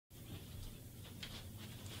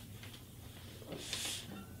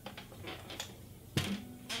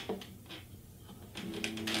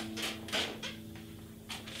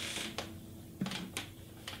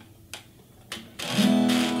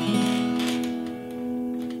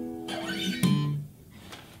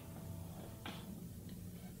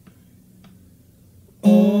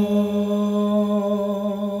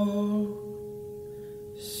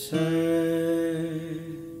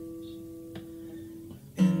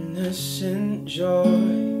innocent joy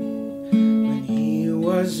when he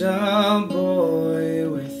was a boy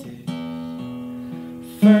with his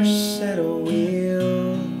first set of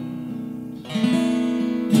wheels.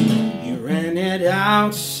 He ran it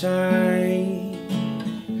outside,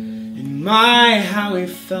 and my, how he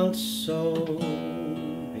felt so big.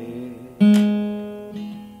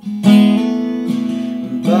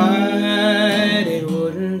 But it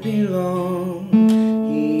wouldn't be long,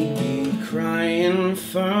 he'd be crying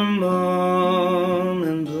for mom,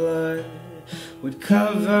 and blood would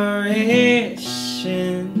cover his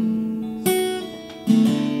shins.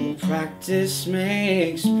 Well, practice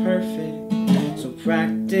makes perfect, so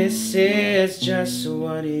practice is just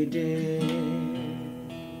what he did.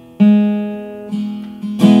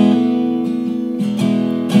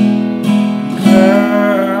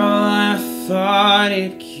 Thought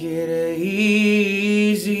it'd get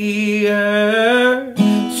easier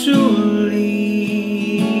to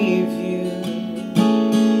leave you.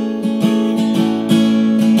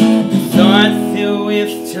 Thought that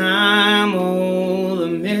with time all the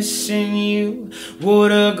missing you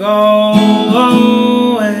would go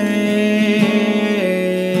away.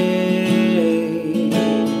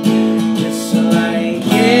 Just like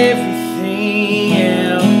everything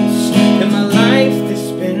else in my life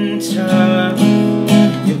that's been tough,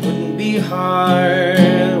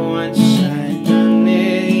 hard once I'd done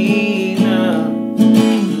it enough.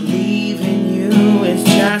 Leaving you is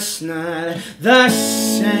just not the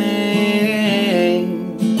same.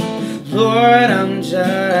 Lord, I'm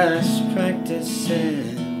just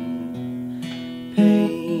practicing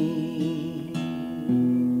pain.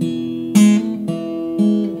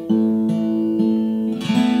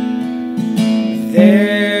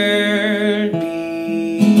 There'd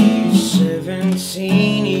be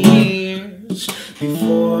 17 years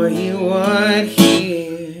before you would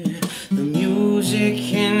hear the music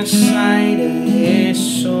inside of his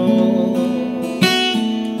soul.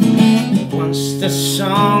 Once the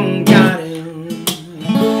song got him,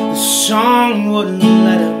 the song wouldn't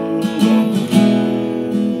let him go.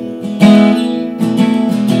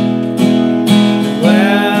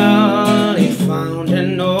 Well, he found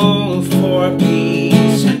an old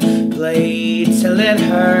 4-piece and played till it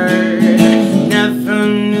hurt. Never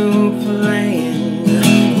knew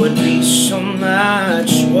playing would be so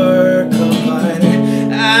much work, but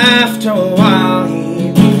after a while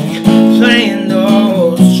he'd be playing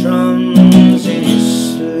those drums in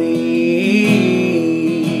his sleep.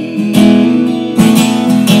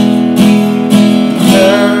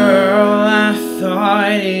 Girl, I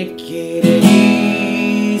thought it'd get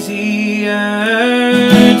easier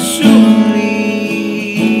to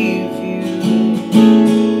leave you.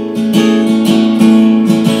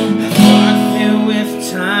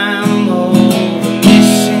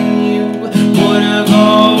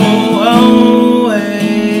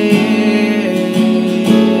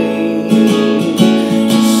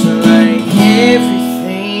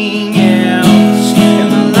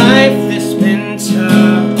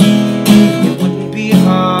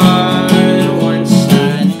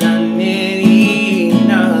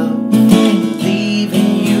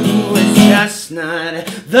 Not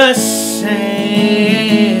the same.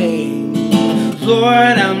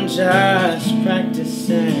 Lord, I'm just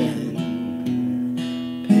practicing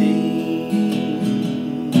pain.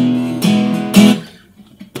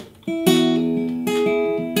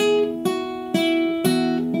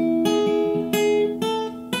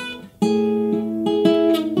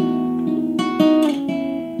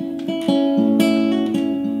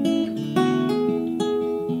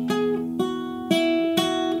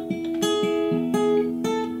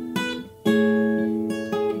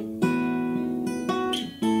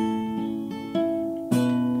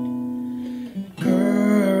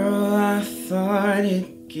 Thought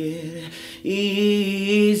it'd get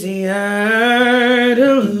easier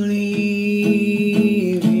to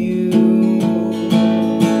leave you.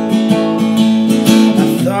 I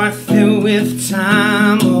thought that with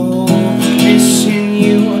time all missing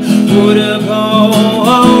you would go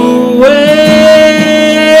away.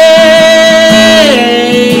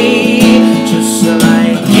 Just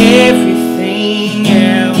like everything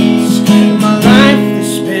else in my life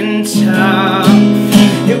that's been tough,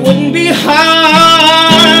 it wouldn't be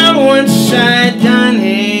hard once I'd done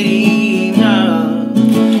it enough.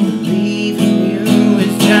 Leaving you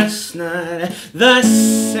is just not the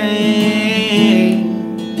same.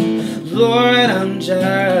 Lord, I'm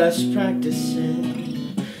just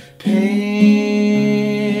practicing pain.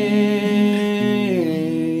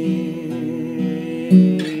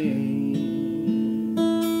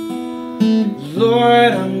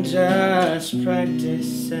 Lord, I'm just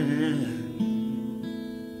practicing